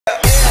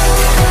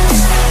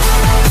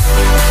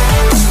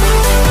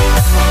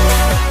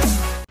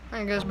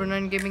Hi guys,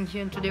 Bernard Gaming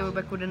here, and today we're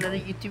back with another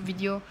YouTube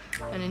video.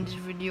 And in this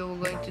video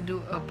we're going to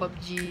do a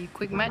PUBG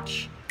quick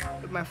match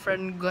with my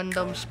friend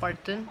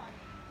GundamSpartan.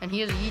 And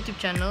he has a YouTube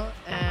channel,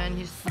 and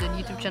the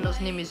YouTube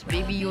channel's name is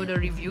Baby Yoda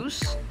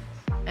Reviews.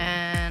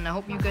 And I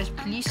hope you guys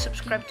please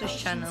subscribe to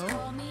his channel,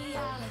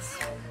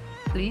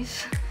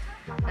 please.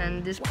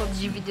 And this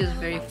PUBG video is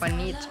very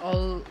funny. It's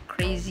all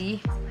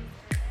crazy.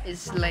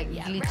 It's like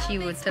glitchy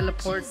with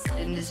teleport,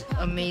 and it's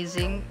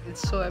amazing.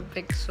 It's so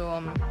epic. So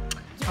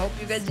I hope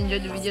you guys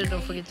enjoyed the video.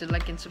 Don't forget to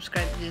like and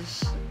subscribe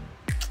this.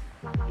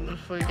 Don't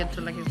forget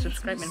to like and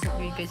subscribe, and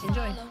hope you guys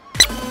enjoy.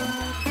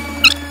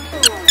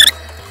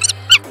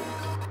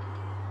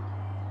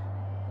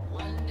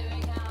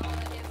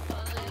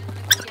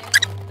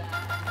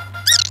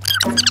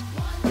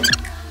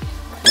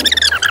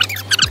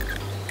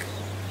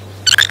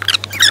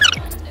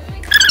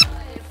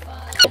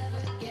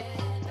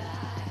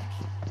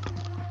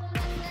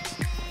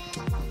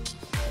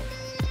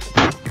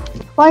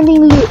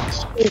 Finding loot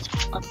is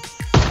fun.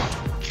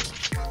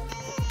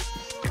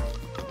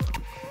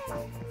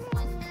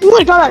 Oh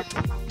my god!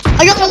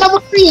 I got a level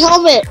 3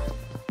 helmet!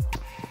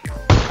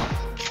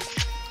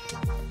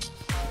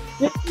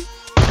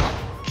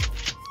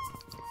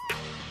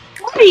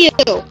 What are you?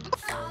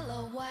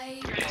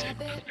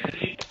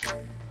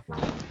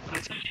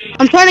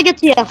 I'm trying to get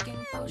to you.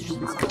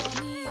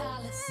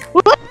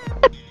 What?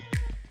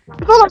 I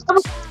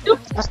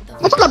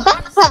took a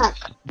backpack!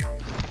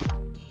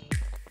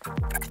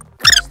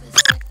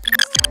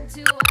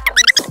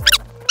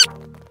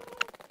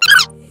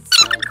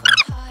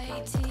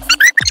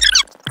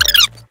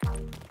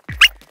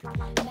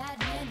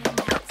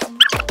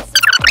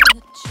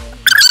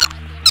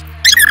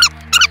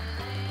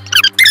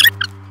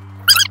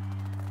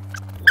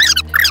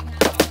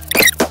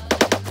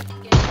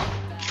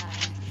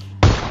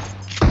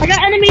 I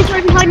got enemies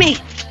right behind me.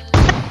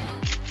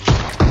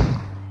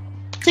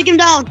 Take him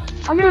down.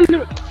 I'm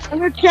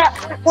gonna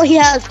check what he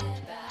has.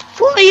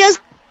 Oh, he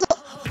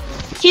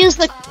has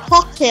the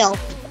cocktail.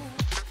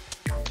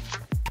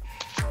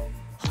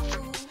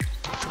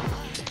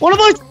 What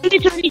about 20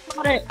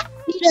 got it?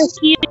 I need a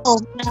heal.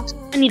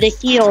 I need a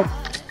heal.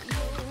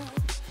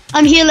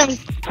 I'm healing.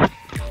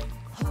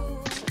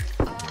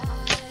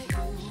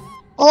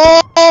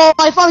 Oh,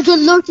 I found good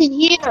loot in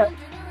here.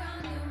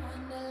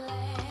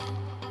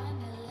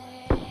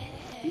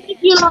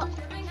 Heal up.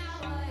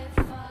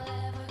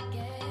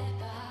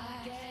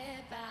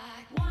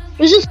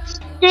 Let's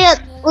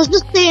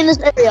just stay in this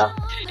area.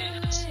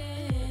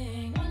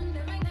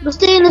 Let's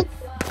stay in this.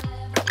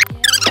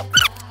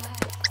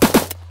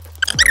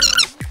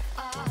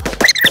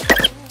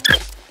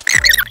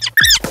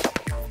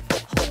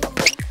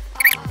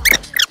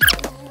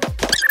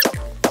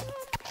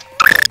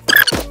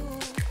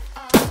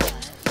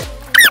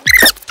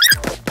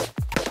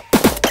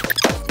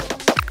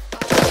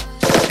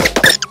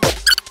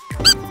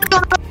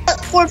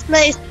 Fourth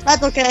place,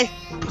 that's okay.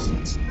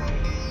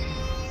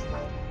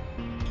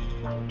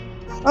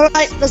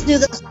 Alright, let's do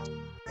this.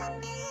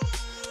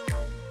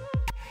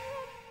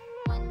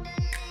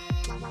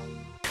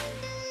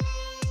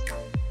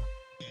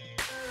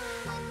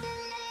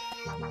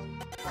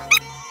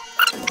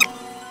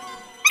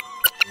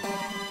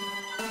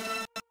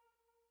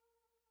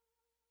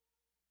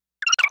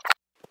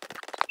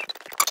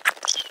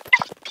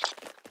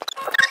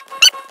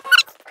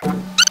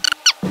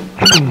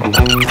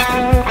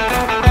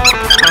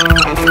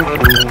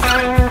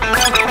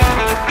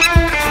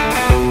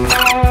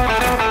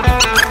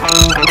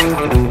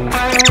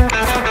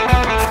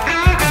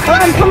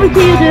 I'm coming to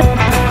you, dude.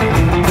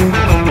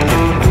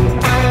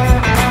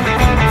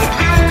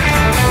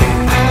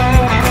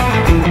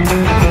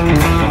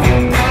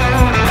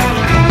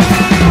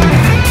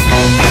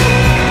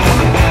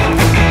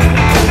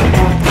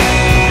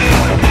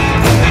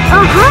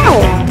 Oh, how?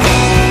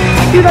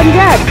 Dude, I'm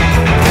dead.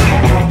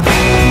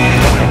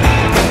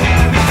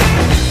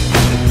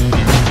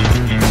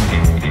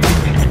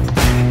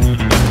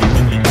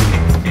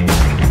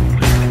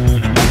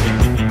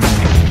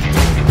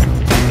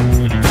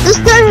 This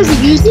guy has a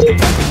Uzi?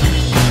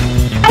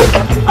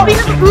 Oh, he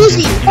has a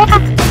Uzi!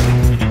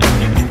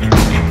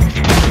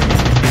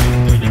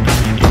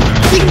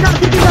 Take him down,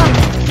 take him down!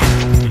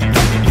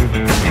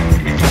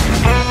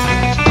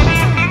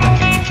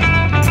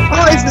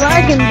 Oh, it's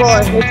lagging,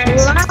 boy.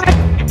 It's lagging.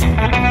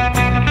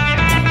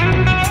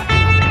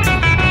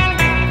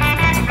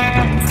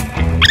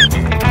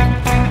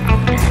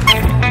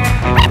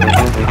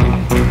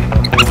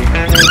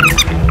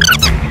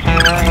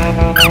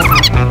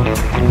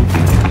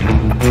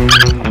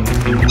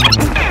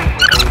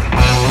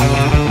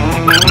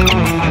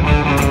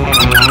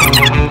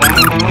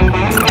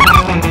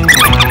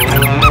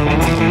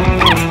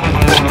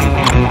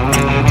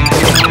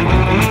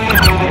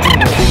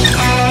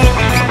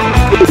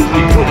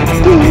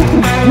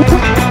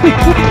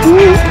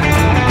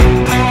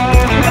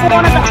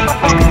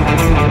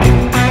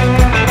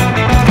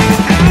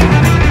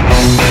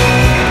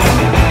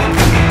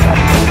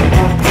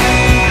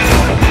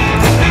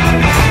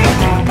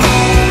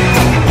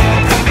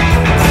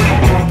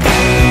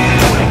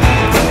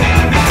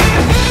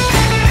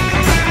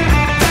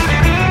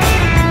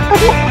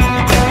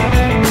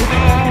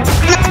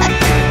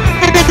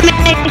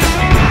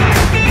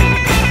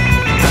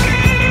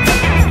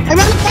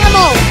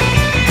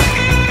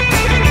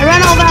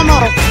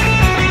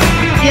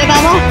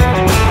 ammo?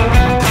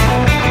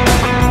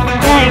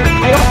 Dang,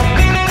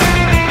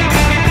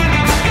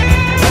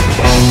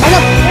 I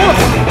got killed.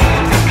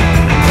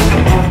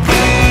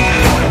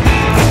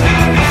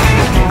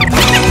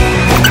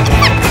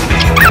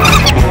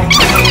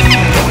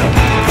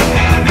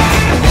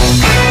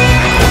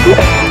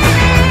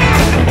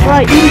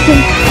 Right, you can.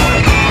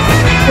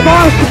 The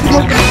bar is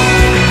working.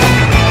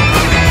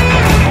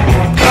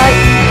 Right.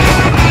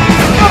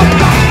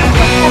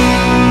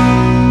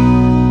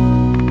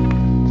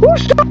 Who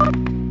shot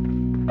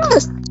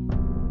us?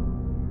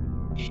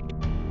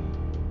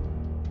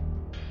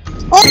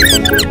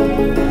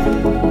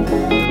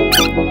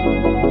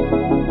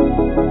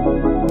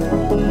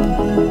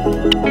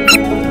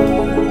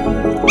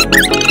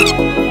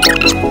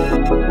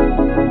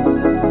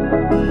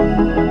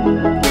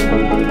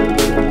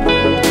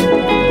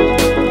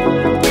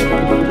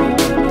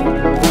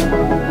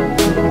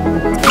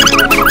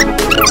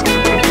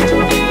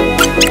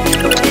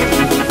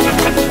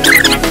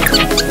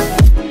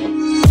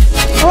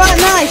 Alright,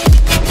 nice.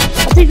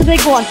 I'll take the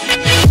big one.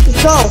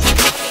 Let's go.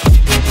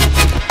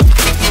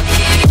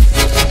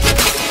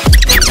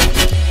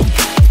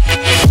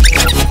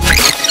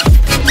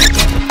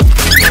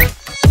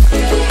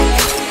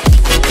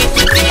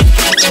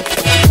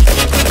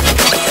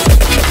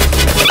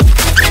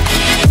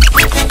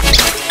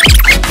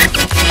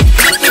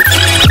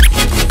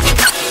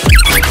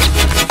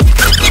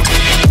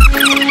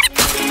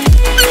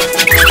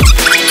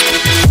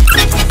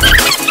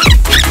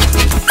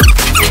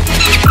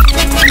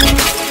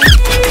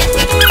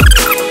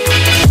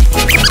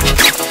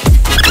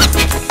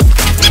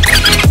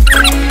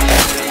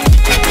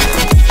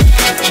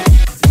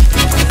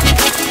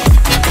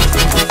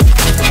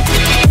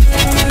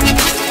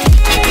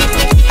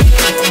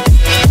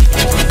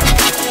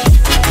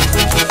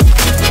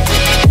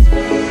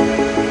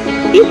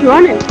 He's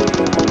running.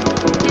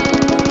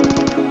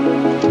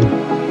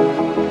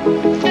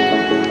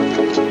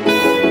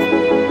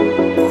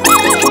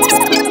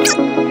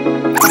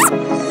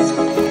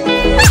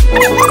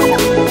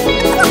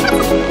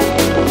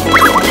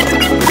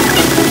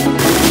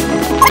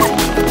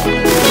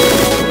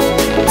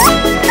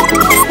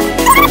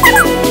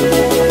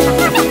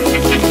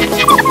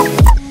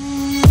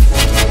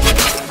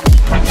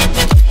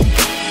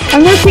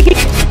 I'm gonna take it.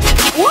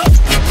 What?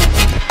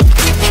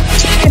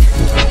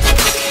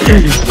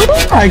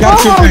 I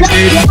got you,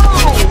 dude.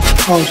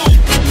 Oh shit.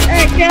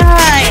 Hey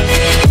guys,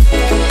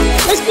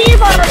 let's see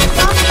if our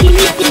top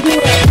teammates can do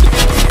it.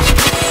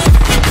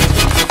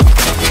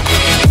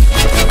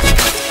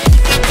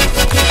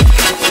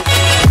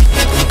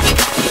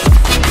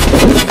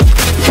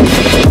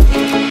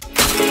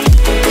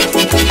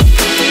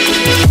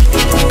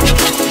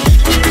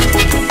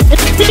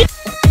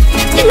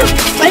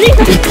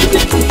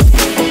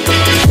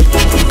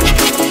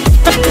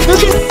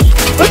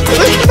 I think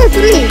where's number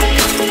 3?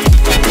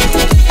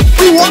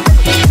 We won?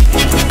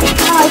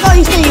 I thought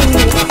you said you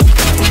won.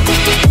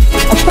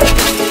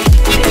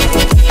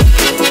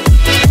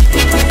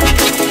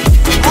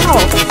 Oh.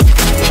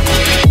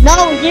 No,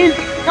 dude.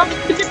 No,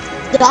 you just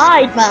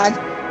died, man.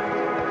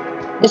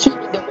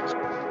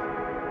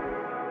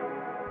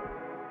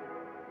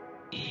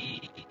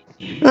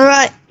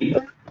 Alright.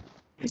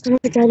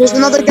 There's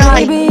another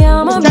guy.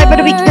 This guy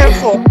better be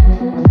careful.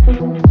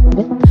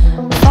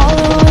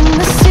 Following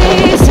the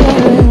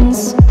seasons.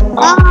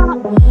 Well,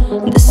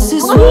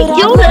 he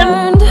killed him.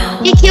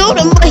 He killed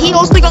him, but he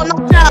also got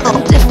knocked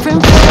out.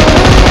 Different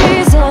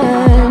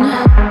reason.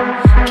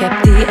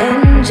 Kept the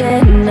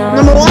engine on.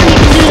 Number 1, you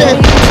can do this.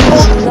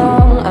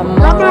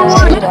 Number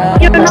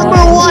 1, you're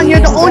number 1.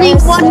 You're the only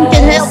one who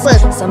can help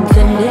us.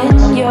 Something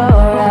in your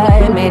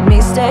eye made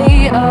me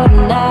stay up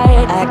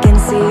night. I can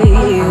see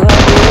you.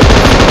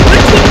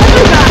 Where's the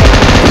other guy?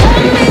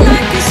 Love me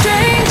like a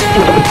stranger,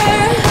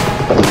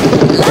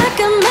 like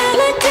a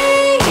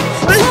melody.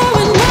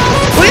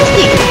 Where's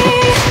he?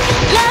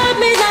 Love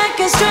me like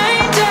a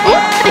stranger. Oh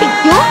my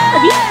god,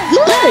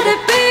 he's Let good.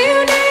 it be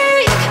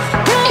unique.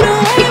 Run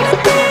away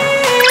with me.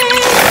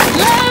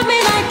 Love me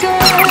like a.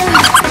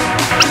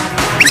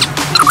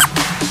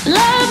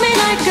 Love me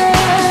like a.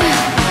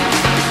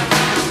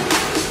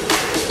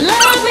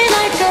 Love me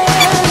like a.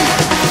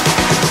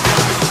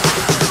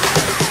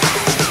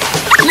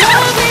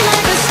 Love me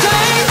like a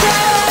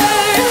stranger.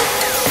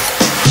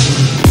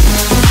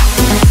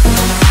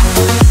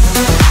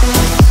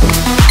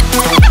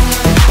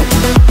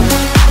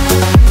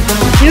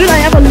 Dude, I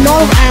have a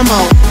lot of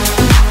ammo.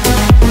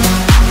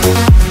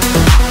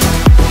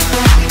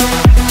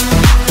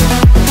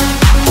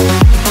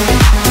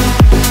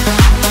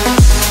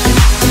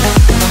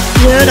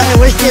 Dude, I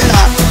wish it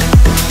up.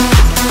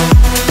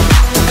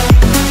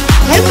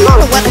 I have a lot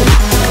of weapons.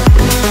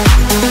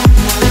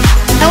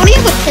 I only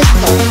have a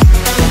pistol.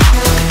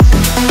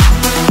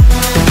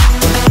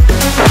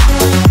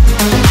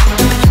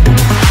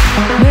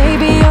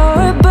 Maybe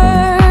you're a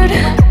bird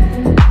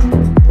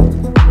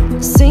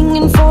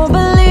singing for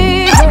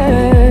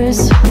believers,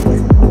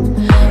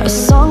 a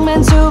song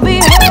meant to be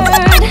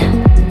heard,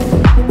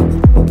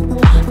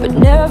 but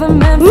never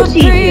meant for Who's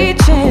he?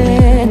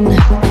 preaching.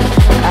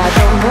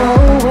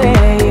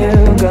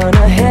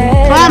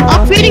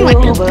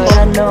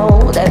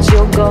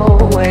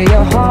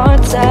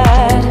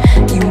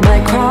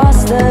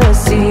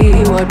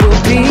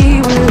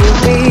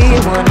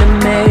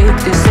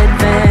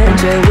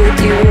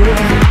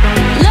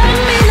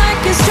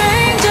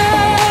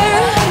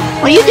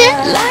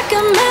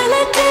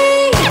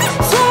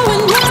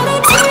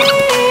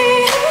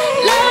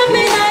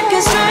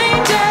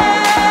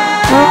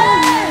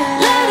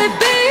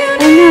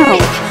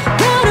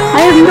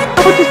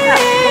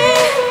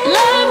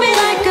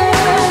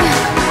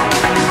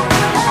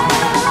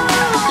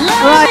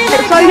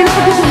 are you gonna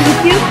put this on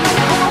YouTube?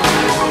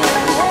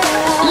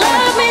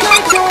 Love me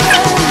like a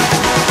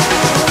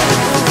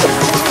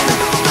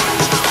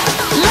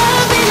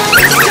love me like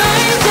a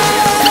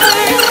stranger.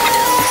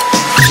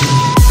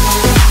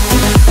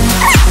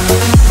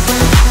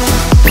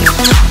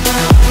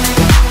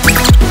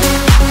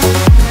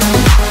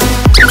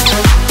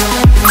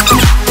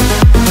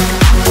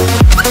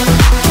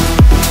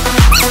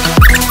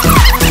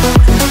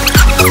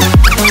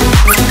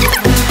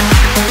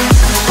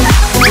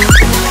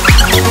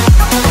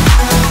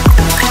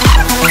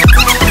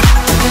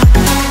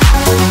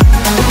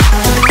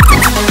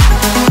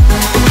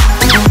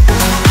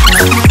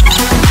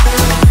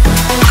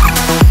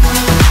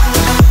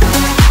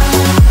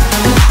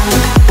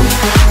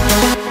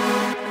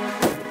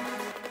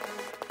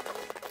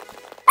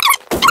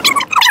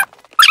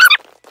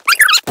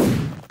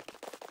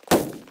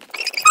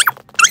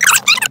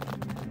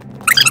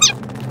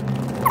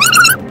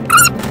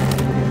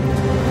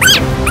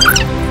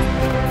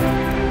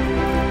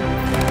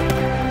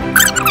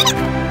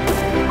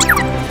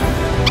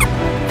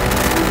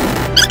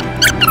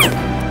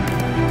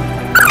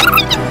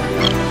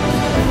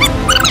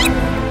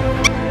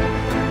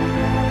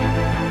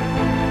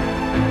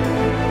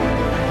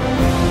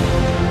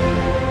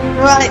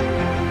 Right.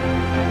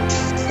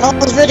 That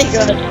was really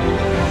good.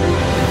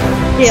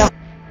 Yeah.